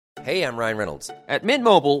Hey, I'm Ryan Reynolds. At Mint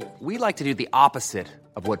Mobile, we like to do the opposite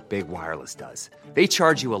of what Big Wireless does. They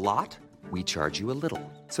charge you a lot, we charge you a little.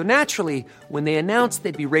 So naturally, when they announced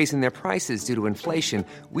they'd be raising their prices due to inflation,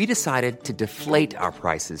 we decided to deflate our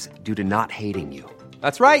prices due to not hating you.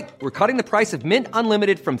 That's right. We're cutting the price of Mint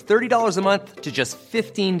Unlimited from $30 a month to just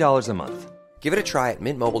 $15 a month. Give it a try at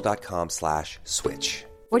mintmobile.com/switch.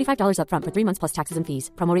 $45 up front for 3 months plus taxes and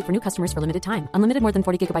fees. Promo rate for new customers for limited time. Unlimited more than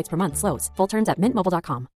 40 gigabytes per month. Slows full terms at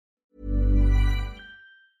mintmobile.com.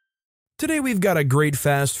 Today we've got a great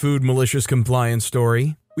fast food malicious compliance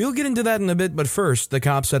story. We'll get into that in a bit, but first, the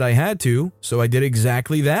cop said I had to, so I did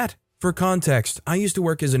exactly that. For context, I used to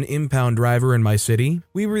work as an impound driver in my city.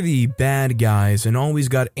 We were the bad guys and always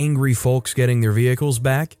got angry folks getting their vehicles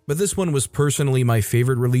back, but this one was personally my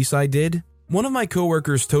favorite release I did. One of my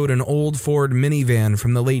coworkers towed an old Ford minivan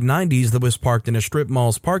from the late 90s that was parked in a strip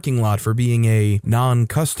mall's parking lot for being a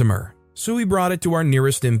non-customer. So we brought it to our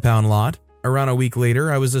nearest impound lot. Around a week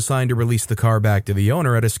later, I was assigned to release the car back to the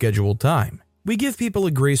owner at a scheduled time. We give people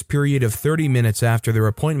a grace period of 30 minutes after their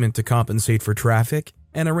appointment to compensate for traffic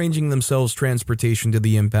and arranging themselves transportation to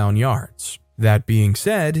the impound yards. That being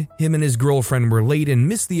said, him and his girlfriend were late and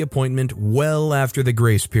missed the appointment well after the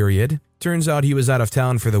grace period. Turns out he was out of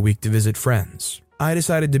town for the week to visit friends. I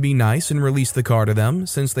decided to be nice and release the car to them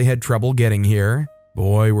since they had trouble getting here.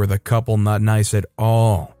 Boy, were the couple not nice at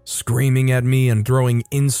all, screaming at me and throwing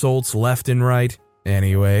insults left and right.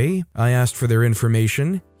 Anyway, I asked for their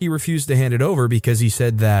information. He refused to hand it over because he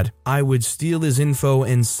said that I would steal his info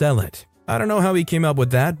and sell it. I don't know how he came up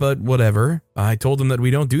with that, but whatever. I told him that we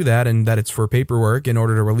don't do that and that it's for paperwork in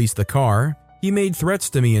order to release the car. He made threats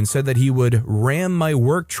to me and said that he would ram my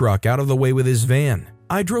work truck out of the way with his van.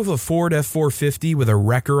 I drove a Ford F450 with a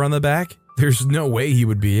wrecker on the back. There's no way he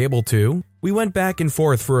would be able to. We went back and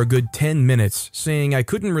forth for a good 10 minutes, saying I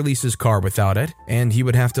couldn't release his car without it, and he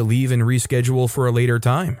would have to leave and reschedule for a later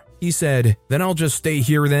time. He said, "Then I'll just stay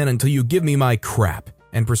here then until you give me my crap,"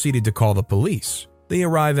 and proceeded to call the police. They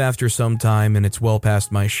arrive after some time and it's well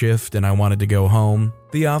past my shift and I wanted to go home.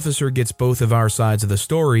 The officer gets both of our sides of the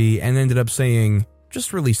story and ended up saying,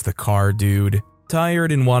 "Just release the car, dude."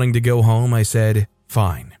 Tired and wanting to go home, I said,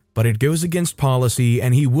 "Fine." But it goes against policy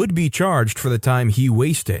and he would be charged for the time he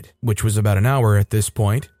wasted, which was about an hour at this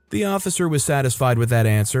point. The officer was satisfied with that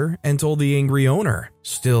answer and told the angry owner.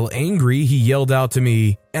 Still angry, he yelled out to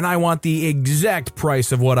me, "And I want the exact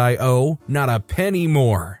price of what I owe, not a penny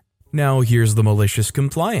more." Now here's the malicious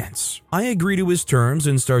compliance. I agree to his terms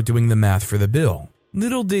and start doing the math for the bill.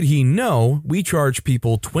 Little did he know, we charge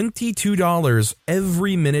people $22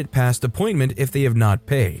 every minute past appointment if they have not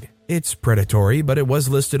paid. It's predatory, but it was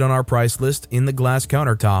listed on our price list in the glass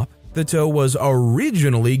countertop. The tow was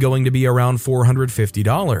originally going to be around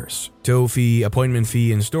 $450. Tow fee, appointment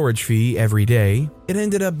fee, and storage fee every day. It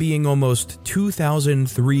ended up being almost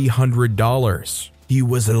 $2,300. He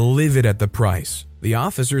was livid at the price. The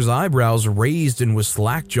officer's eyebrows raised and was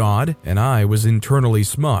slack-jawed, and I was internally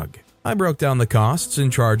smug. I broke down the costs and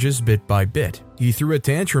charges bit by bit. He threw a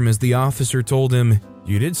tantrum as the officer told him,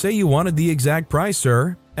 "You did say you wanted the exact price,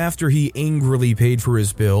 sir." After he angrily paid for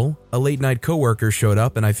his bill, a late-night coworker showed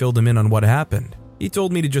up and I filled him in on what happened. He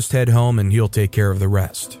told me to just head home and he'll take care of the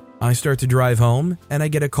rest. I start to drive home and I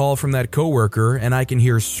get a call from that coworker and I can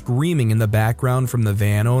hear screaming in the background from the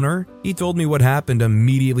van owner. He told me what happened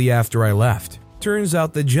immediately after I left. Turns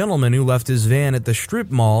out the gentleman who left his van at the strip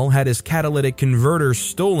mall had his catalytic converter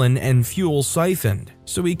stolen and fuel siphoned,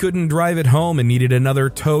 so he couldn't drive it home and needed another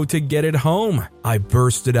tow to get it home. I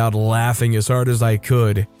bursted out laughing as hard as I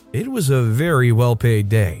could. It was a very well-paid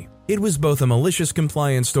day. It was both a malicious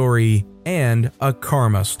compliance story and a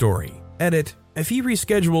karma story. Edit: if he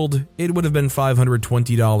rescheduled, it would have been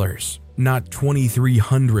 $520, not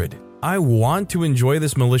 $2,300. I want to enjoy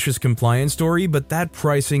this malicious compliance story, but that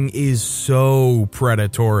pricing is so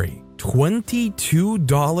predatory.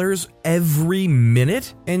 $22 every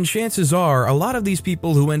minute? And chances are, a lot of these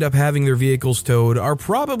people who end up having their vehicles towed are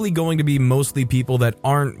probably going to be mostly people that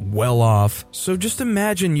aren't well off. So just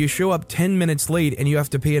imagine you show up 10 minutes late and you have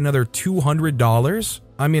to pay another $200?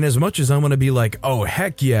 I mean, as much as I want to be like, oh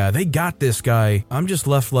heck yeah, they got this guy, I'm just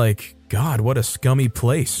left like, God, what a scummy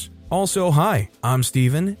place. Also, hi, I'm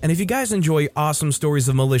Steven, and if you guys enjoy awesome stories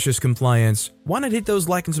of malicious compliance, why not hit those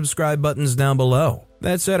like and subscribe buttons down below?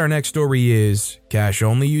 That said, our next story is cash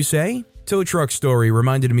only, you say? Tow truck story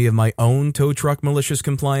reminded me of my own tow truck malicious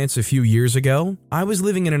compliance a few years ago. I was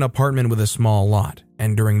living in an apartment with a small lot,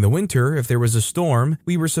 and during the winter, if there was a storm,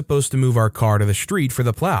 we were supposed to move our car to the street for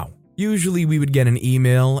the plow. Usually we would get an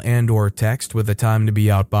email and/or text with a time to be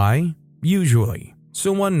out by. Usually.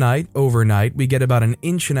 So one night, overnight, we get about 1.5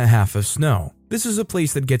 inches of snow. This is a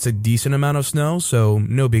place that gets a decent amount of snow, so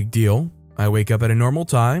no big deal. I wake up at a normal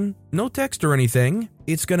time, no text or anything.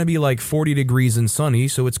 It's gonna be like 40 degrees and sunny,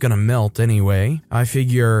 so it's gonna melt anyway. I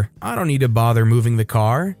figure I don't need to bother moving the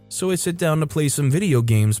car, so I sit down to play some video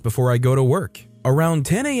games before I go to work. Around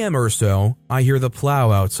 10 a.m. or so, I hear the plow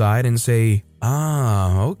outside and say,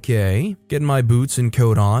 okay. Get my boots and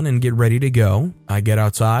coat on and get ready to go. I get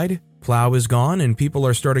outside. Plow is gone and people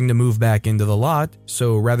are starting to move back into the lot,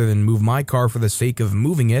 so rather than move my car for the sake of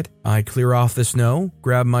moving it, I clear off the snow,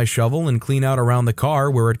 grab my shovel and clean out around the car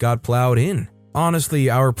where it got plowed in. Honestly,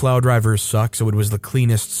 our plow drivers suck, so it was the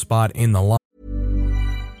cleanest spot in the lot.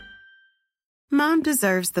 Mom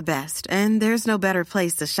deserves the best, and there's no better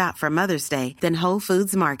place to shop for Mother's Day than Whole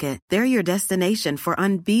Foods Market. They're your destination for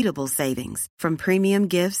unbeatable savings, from premium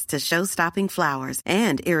gifts to show-stopping flowers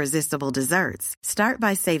and irresistible desserts. Start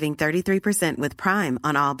by saving 33% with Prime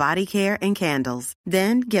on all body care and candles.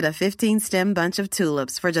 Then get a 15-stem bunch of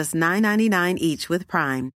tulips for just $9.99 each with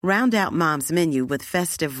Prime. Round out Mom's menu with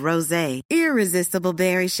festive rosé, irresistible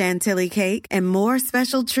berry chantilly cake, and more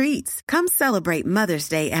special treats. Come celebrate Mother's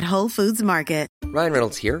Day at Whole Foods Market. Ryan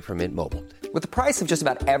Reynolds here from Mint Mobile. With the price of just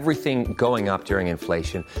about everything going up during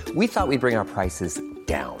inflation, we thought we'd bring our prices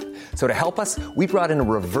down. So to help us, we brought in a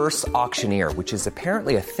reverse auctioneer, which is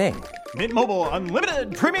apparently a thing. Mint Mobile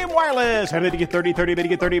Unlimited Premium Wireless. How to get 30, 30, bit to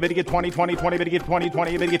get 30, bit to get 20, 20, 20, bit to get 20,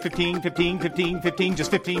 20, bit to get 15, 15, 15, 15,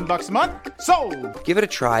 just $15 a month? Sold! Give it a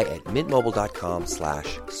try at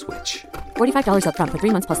mintmobile.com/switch. $45 up front for 3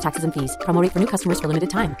 months plus taxes and fees. Promo rate for new customers for limited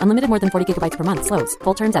time. Unlimited more than 40 gigabytes per month. Slows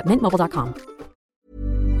full terms at mintmobile.com.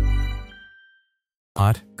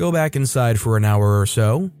 Go back inside for an hour or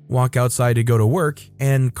so, walk outside to go to work,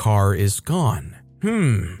 and car is gone.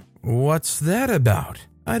 What's that about?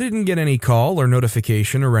 I didn't get any call or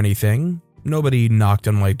notification or anything. Nobody knocked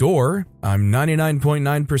on my door. I'm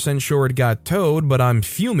 99.9% sure it got towed, but I'm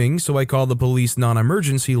fuming, so I called the police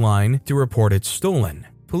non-emergency line to report it stolen.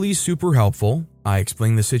 Police super helpful. I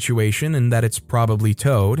explain the situation and that it's probably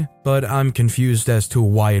towed, but I'm confused as to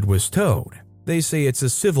why it was towed. They say it's a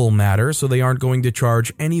civil matter, so they aren't going to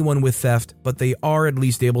charge anyone with theft, but they are at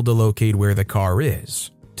least able to locate where the car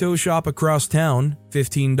is. Tow shop across town,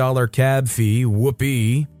 $15 cab fee,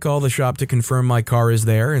 whoopee. Call the shop to confirm my car is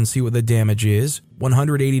there and see what the damage is,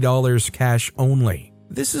 $180 cash only.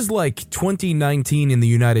 This is like 2019 in the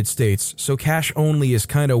United States, so cash only is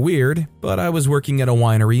kinda weird, but I was working at a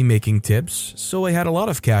winery making tips, so I had a lot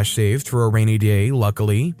of cash saved for a rainy day,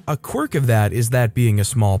 luckily. A quirk of that is that being a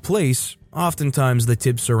small place, oftentimes the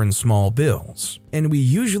tips are in small bills, and we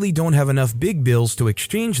usually don't have enough big bills to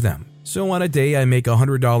exchange them. So on a day I make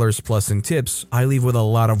 $100 plus in tips, I leave with a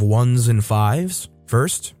lot of ones and fives.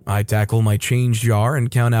 First, I tackle my change jar and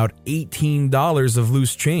count out $18 of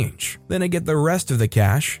loose change. Then I get the rest of the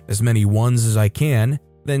cash, as many ones as I can.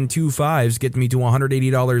 Then 2 fives get me to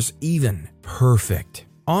 $180 even. Perfect.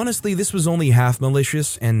 Honestly, this was only half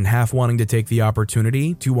malicious and half wanting to take the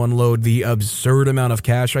opportunity to unload the absurd amount of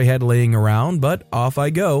cash I had laying around, but off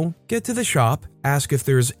I go. Get to the shop, ask if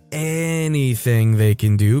there's anything they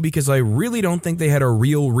can do because I really don't think they had a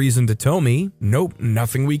real reason to tow me. Nope,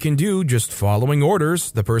 nothing we can do, just following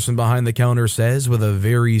orders, the person behind the counter says with a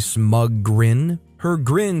very smug grin. Her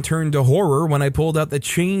grin turned to horror when I pulled out the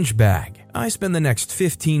change bag. I spend the next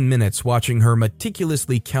 15 minutes watching her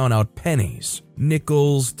meticulously count out pennies.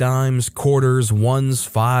 Nickels, dimes, quarters, ones,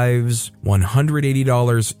 fives,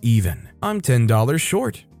 $180 even. I'm $10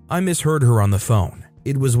 short. I misheard her on the phone.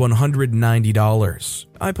 It was $190.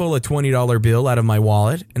 I pull a $20 bill out of my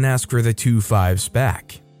wallet and ask for the 2 fives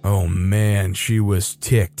back. Oh man, she was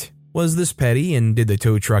ticked. Was this petty and did the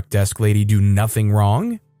tow truck desk lady do nothing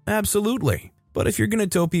wrong? Absolutely. But if you're going to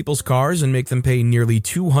tow people's cars and make them pay nearly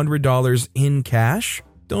 $200 in cash,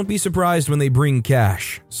 don't be surprised when they bring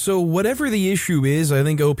cash. So whatever the issue is, I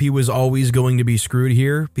think OP was always going to be screwed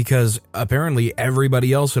here because apparently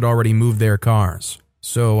everybody else had already moved their cars.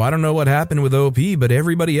 So I don't know what happened with OP, but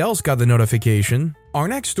everybody else got the notification. Our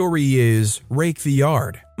next story is Rake the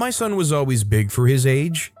Yard. My son was always big for his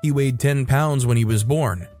age. He weighed 10 pounds when he was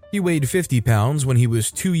born. He weighed 50 pounds when he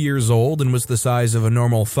was 2 years old and was the size of a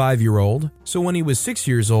normal 5-year-old. So when he was 6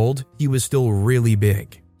 years old, he was still really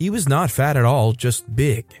big. He was not fat at all, just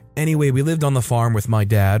big. Anyway, we lived on the farm with my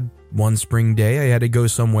dad. One spring day, I had to go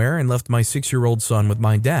somewhere and left my 6-year-old son with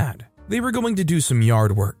my dad. They were going to do some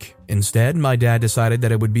yard work. Instead, my dad decided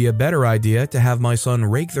that it would be a better idea to have my son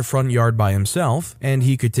rake the front yard by himself and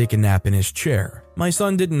he could take a nap in his chair. My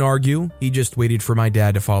son didn't argue, he just waited for my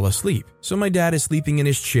dad to fall asleep. So my dad is sleeping in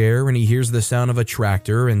his chair and he hears the sound of a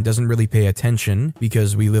tractor and doesn't really pay attention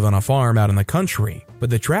because we live on a farm out in the country. But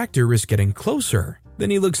the tractor is getting closer. Then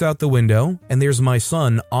he looks out the window, and there's my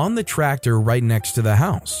son on the tractor right next to the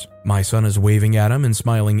house. My son is waving at him and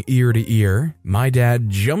smiling ear to ear. My dad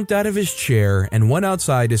jumped out of his chair and went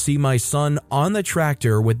outside to see my son on the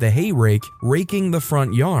tractor with the hay rake raking the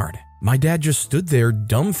front yard. My dad just stood there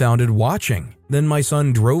dumbfounded watching. Then my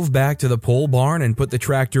son drove back to the pole barn and put the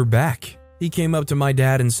tractor back. He came up to my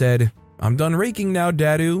dad and said, "I'm done raking now,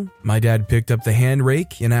 Dadu." My dad picked up the hand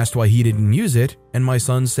rake and asked why he didn't use it, and my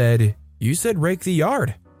son said, "You said rake the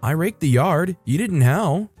yard." "I raked the yard. You didn't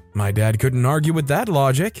how." My dad couldn't argue with that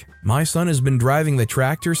logic. My son has been driving the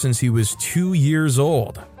tractor since he was 2 years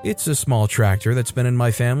old. It's a small tractor that's been in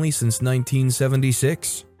my family since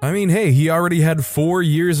 1976. I mean, hey, he already had 4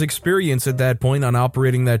 years experience at that point on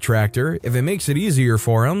operating that tractor. If it makes it easier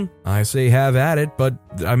for him, I say have at it, but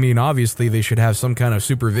I mean, obviously they should have some kind of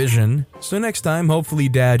supervision. So next time, hopefully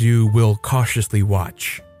Dadu will cautiously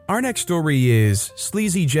watch. Our next story is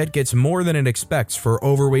Sleazy Jet gets more than it expects for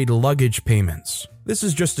overweight luggage payments. This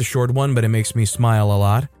is just a short one, but it makes me smile a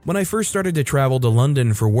lot. When I first started to travel to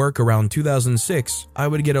London for work around 2006, I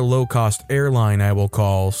would get a low-cost airline I will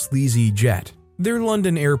call Sleazy Jet. Their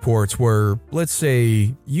London airports were, let's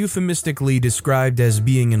say, euphemistically described as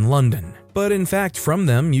being in London. But in fact, from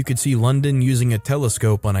them, you could see London using a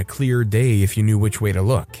telescope on a clear day if you knew which way to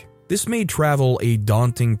look. This made travel a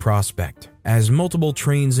daunting prospect, as multiple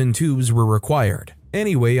trains and tubes were required.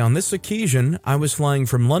 Anyway, on this occasion, I was flying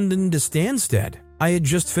from London to Stansted. I had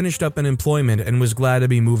just finished up an employment and was glad to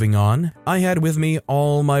be moving on. I had with me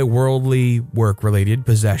all my worldly, work-related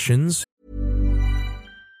possessions.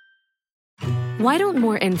 Why don't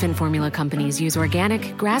more infant formula companies use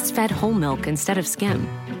organic, grass-fed whole milk instead of skim?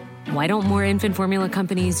 Why don't more infant formula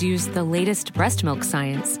companies use the latest breast milk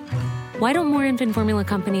science? Why don't more infant formula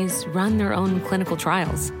companies run their own clinical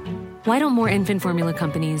trials? Why don't more infant formula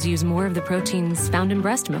companies use more of the proteins found in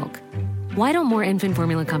breast milk? Why don't more infant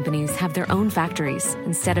formula companies have their own factories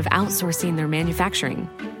instead of outsourcing their manufacturing?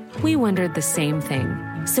 We wondered the same thing.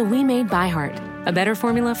 So we made ByHeart, a better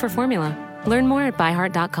formula for formula. Learn more at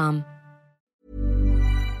byheart.com.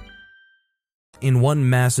 In one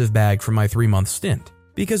massive bag for my 3-month stint.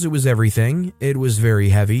 Because it was everything, it was very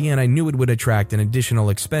heavy, and I knew it would attract an additional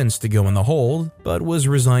expense to go in the hold, but was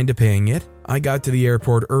resigned to paying it. I got to the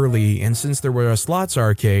airport early, and since there were a slots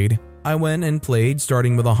arcade, I went and played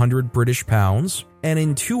starting with 100 British pounds, and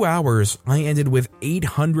in 2 hours, I ended with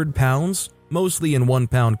 800 pounds, mostly in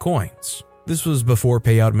 £1 coins. This was before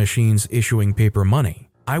payout machines issuing paper money.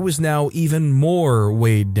 I was now even more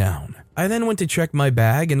weighed down. I then went to check my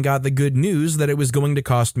bag and got the good news that it was going to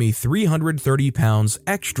cost me 330 pounds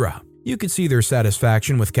extra. You could see their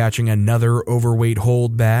satisfaction with catching another overweight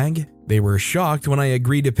hold bag. They were shocked when I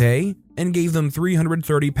agreed to pay and gave them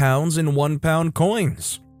 330 pounds in £1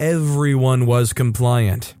 coins. Everyone was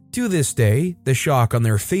compliant. To this day, the shock on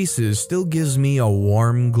their faces still gives me a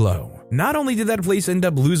warm glow. Not only did that place end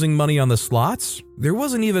up losing money on the slots, there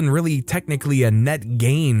wasn't even really technically a net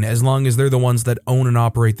gain as long as they're the ones that own and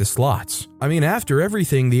operate the slots. I mean, after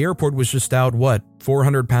everything, the airport was just out,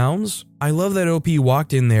 400 pounds? I love that OP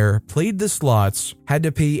walked in there, played the slots, had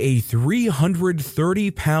to pay a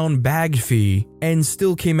 330 pound bag fee, and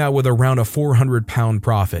still came out with around a 400 pound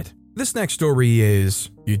profit. This next story is,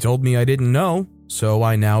 you told me I didn't know, so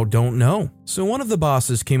I now don't know. So one of the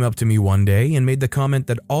bosses came up to me one day and made the comment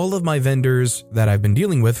that all of my vendors that I've been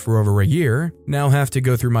dealing with for over a year now have to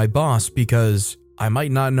go through my boss because I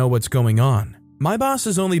might not know what's going on. My boss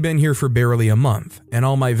has only been here for barely a month, and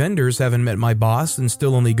all my vendors haven't met my boss and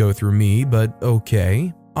still only go through me, but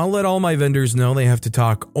okay. I'll let all my vendors know they have to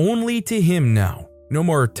talk only to him now. No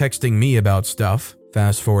more texting me about stuff.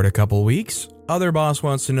 Fast forward a couple weeks, other boss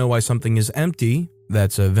wants to know why something is empty.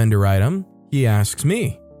 That's a vendor item. He asks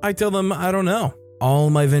me. I tell them I don't know. All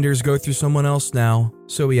my vendors go through someone else now,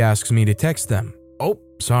 so he asks me to text them. Oh,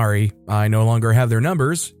 sorry, I no longer have their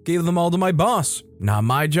numbers. Gave them all to my boss. Not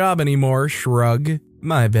my job anymore, shrug.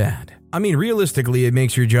 My bad. I mean, realistically, it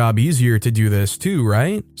makes your job easier to do this too,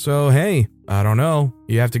 right? So hey, I don't know.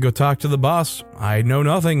 You have to go talk to the boss. I know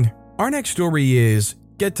nothing. Our next story is,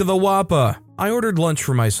 get to the Whoppa. I ordered lunch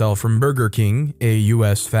for myself from Burger King, a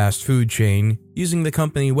US fast food chain, using the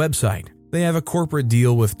company website. They have a corporate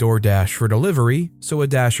deal with DoorDash for delivery, so a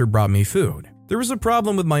dasher brought me food. There was a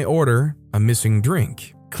problem with my order, a missing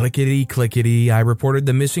drink. Clickety-clickety, I reported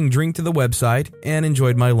the missing drink to the website and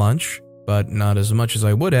enjoyed my lunch, but not as much as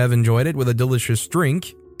I would have enjoyed it with a delicious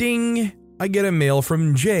drink. Ding! I get a mail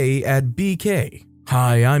from Jay at BK.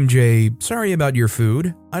 Hi, I'm Jay. Sorry about your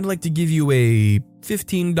food. I'd like to give you a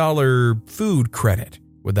 $15 food credit.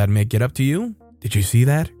 Would that make it up to you? Did you see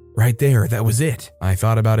that? Right there, that was it. I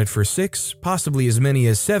thought about it for 6, possibly as many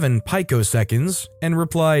as 7 picoseconds, and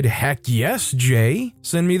replied, "Heck yes, Jay.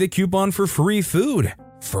 Send me the coupon for free food."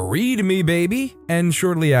 Freed me, baby. And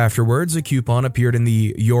shortly afterwards, a coupon appeared in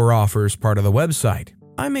the Your Offers part of the website.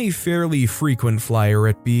 I'm a fairly frequent flyer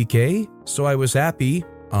at BK, so I was happy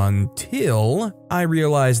until I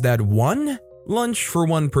realized that 1. Lunch for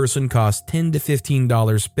one person costs $10 to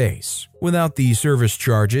 $15 base, without the service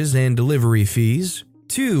charges and delivery fees.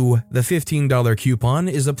 2. The $15 coupon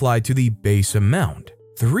is applied to the base amount.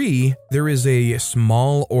 3. There is a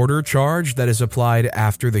small order charge that is applied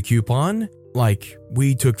after the coupon. Like,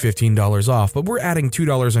 we took $15 off, but we're adding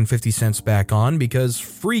 $2.50 back on because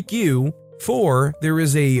freak you. 4. There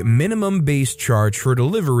is a minimum base charge for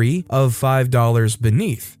delivery of $5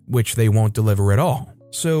 beneath, which they won't deliver at all.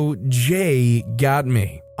 So Jay got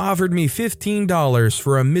me. Offered me $15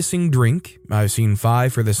 for a missing drink. I've seen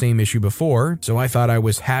 5 for the same issue before, so I thought I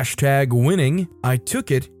was #winning. I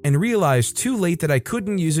took it and realized too late that I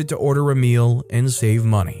couldn't use it to order a meal and save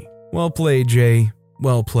money. Well played, Jay.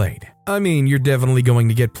 Well played. I mean, you're definitely going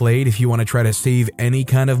to get played if you want to try to save any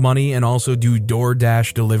kind of money and also do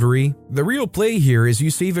DoorDash delivery. The real play here is you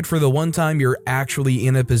save it for the one time you're actually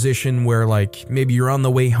in a position where, like, maybe you're on the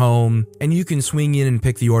way home and you can swing in and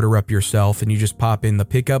pick the order up yourself and you just pop in the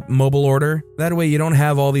pickup mobile order. That way you don't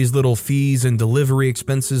have all these little fees and delivery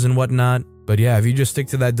expenses and whatnot. But yeah, if you just stick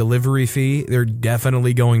to that delivery fee, they're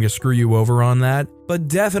definitely going to screw you over on that. But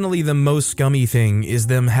definitely the most scummy thing is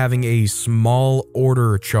them having a small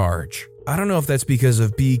order charge. I don't know if that's because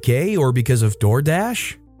of BK or because of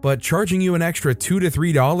DoorDash, but charging you an extra $2 to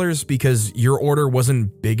 $3 because your order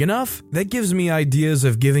wasn't big enough? That gives me ideas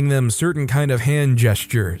of giving them certain kind of hand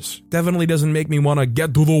gestures. Definitely doesn't make me want to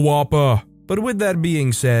get to the Whopper. But with that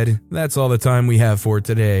being said, that's all the time we have for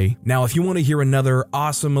today. Now, if you want to hear another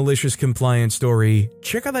awesome malicious compliance story,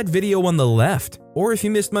 check out that video on the left. Or if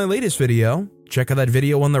you missed my latest video, check out that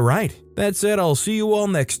video on the right. That said, I'll see you all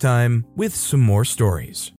next time with some more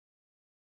stories.